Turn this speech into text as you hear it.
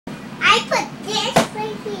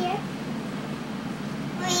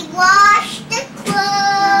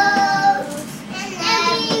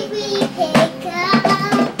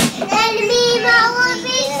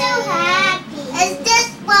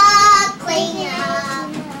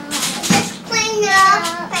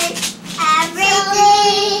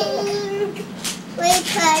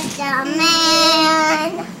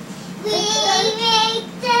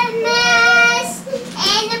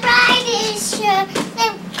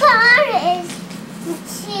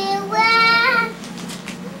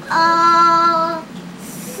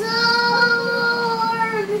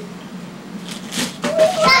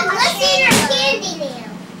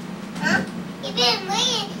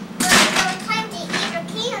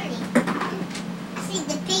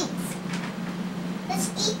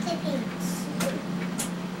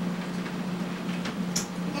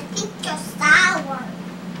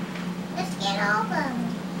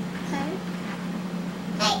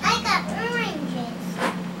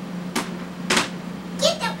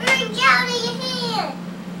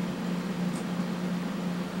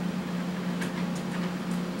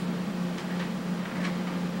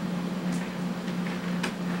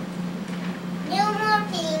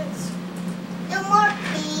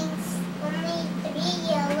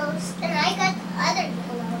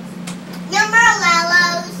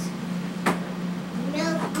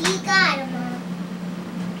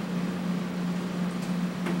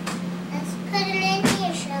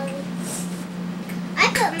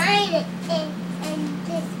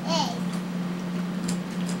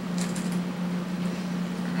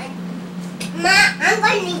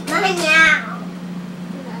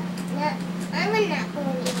I'm not going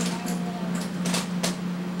to eat that.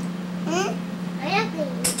 Hmm? I'm not going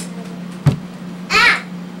to eat that. Ah!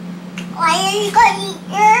 Why are you going to eat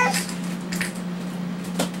yours?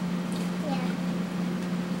 Yeah.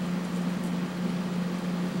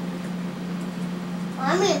 Well,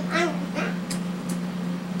 I'm going to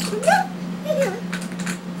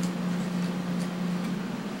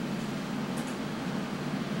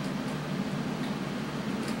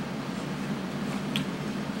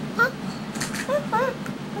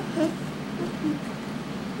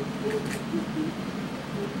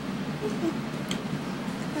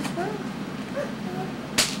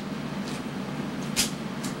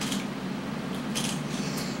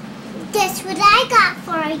Guess what I got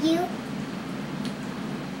for you?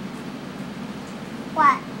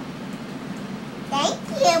 What? Thank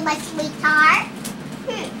you, my sweetheart.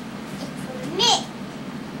 It's for me.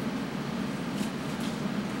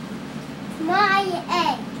 My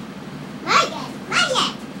egg. My egg. My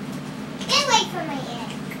egg. Get away from my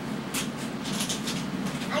egg.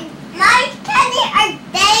 My pennies are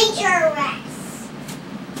dangerous.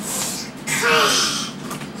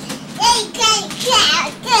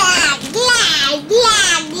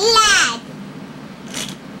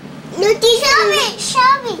 Look,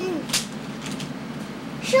 Shelby.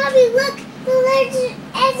 Shelby, look. The ledge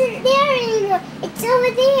isn't there anymore. It's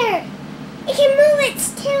over there. It can move its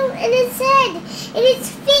tail and its head and its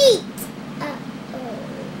feet. Uh-oh.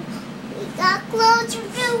 We got clothes to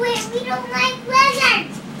do it. We don't like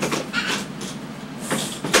lizards.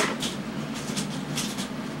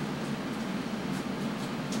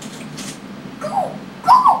 Go.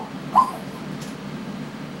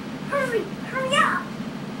 Hurry up.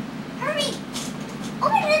 Hurry.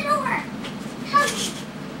 Open the door. Hurry.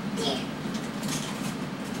 There.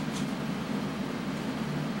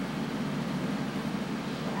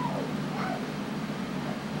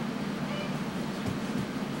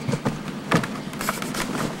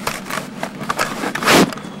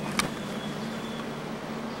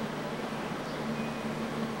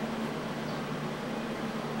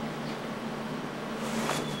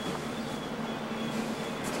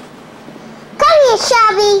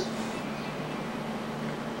 Shelby,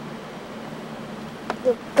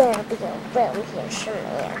 you better be around here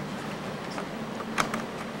somewhere.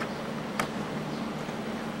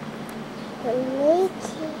 I'm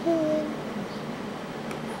making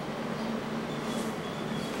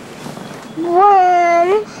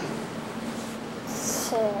one, two.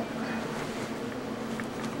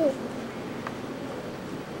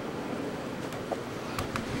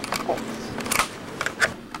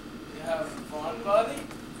 Buddy?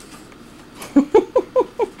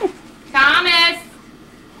 Thomas!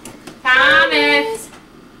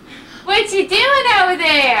 What you doing over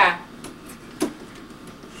there?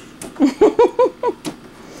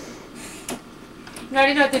 You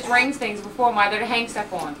already know what those rings things before, Mother, to hang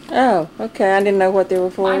stuff on. Oh, okay. I didn't know what they were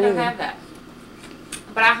for. I don't have that.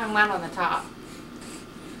 But I hung mine on the top.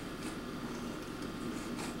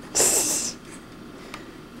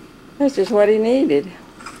 That's just what he needed.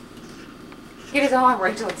 Get his arm,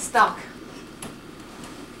 Rachel. It's stuck.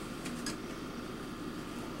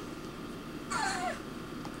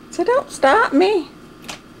 So don't stop me.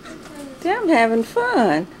 I'm having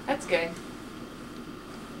fun. That's good.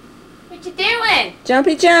 What you doing?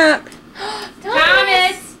 Jumpy jump.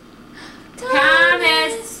 Thomas!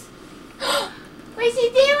 Thomas! What's he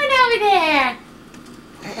doing over there?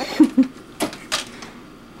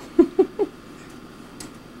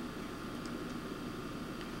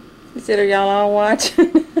 He said, are y'all all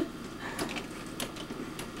watching?